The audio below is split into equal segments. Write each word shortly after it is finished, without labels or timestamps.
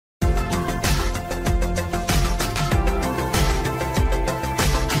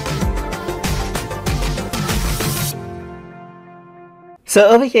So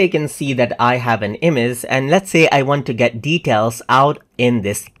over here you can see that I have an image, and let's say I want to get details out in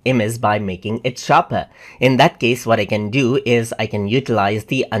this image by making it sharper. In that case, what I can do is I can utilize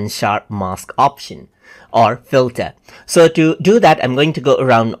the Unsharp mask option or filter. So to do that, I'm going to go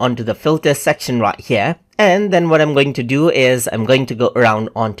around onto the filter section right here. And then what I'm going to do is I'm going to go around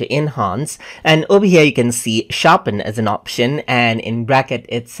onto enhance, and over here you can see sharpen as an option, and in bracket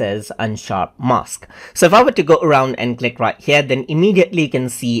it says unsharp mask. So if I were to go around and click right here, then immediately you can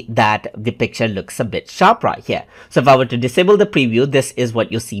see that the picture looks a bit sharp right here. So if I were to disable the preview, this is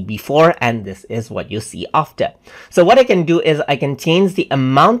what you see before and this is what you see after. So what I can do is I can change the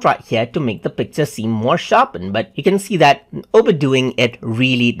amount right here to make the picture seem more sharpened, but you can see that overdoing it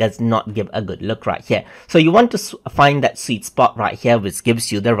really does not give a good look right here. So you want to find that sweet spot right here, which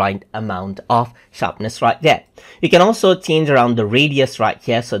gives you the right amount of sharpness right there. You can also change around the radius right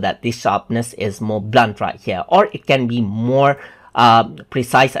here so that the sharpness is more blunt right here, or it can be more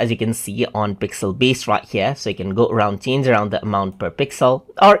precise, as you can see on pixel base right here. So you can go around, change around the amount per pixel,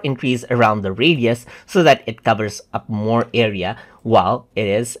 or increase around the radius so that it covers up more area while it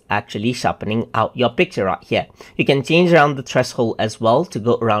is actually sharpening out your picture right here. You can change around the threshold as well to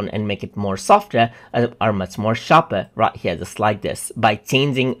go around and make it more softer or much more sharper right here, just like this, by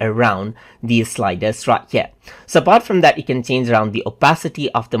changing around these sliders right here. So apart from that, you can change around the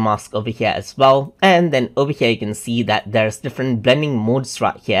opacity of the mask over here as well. And then over here you can see that there's different blending modes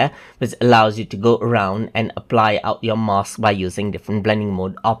right here, which allows you to go around and apply out your mask by using different blending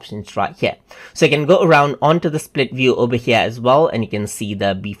mode options right here. So you can go around onto the split view over here as well, and you can see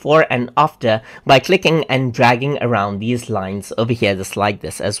the before and after by clicking and dragging around these lines over here, just like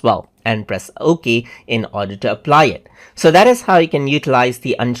this as well, and press OK in order to apply it. So that is how you can utilize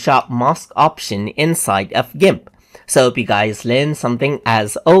the Unsharp mask option inside of GIMP. So hope you guys learned something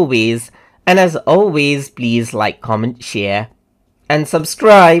as always, and as always, please like, comment, share, and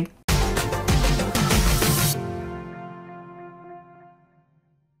subscribe.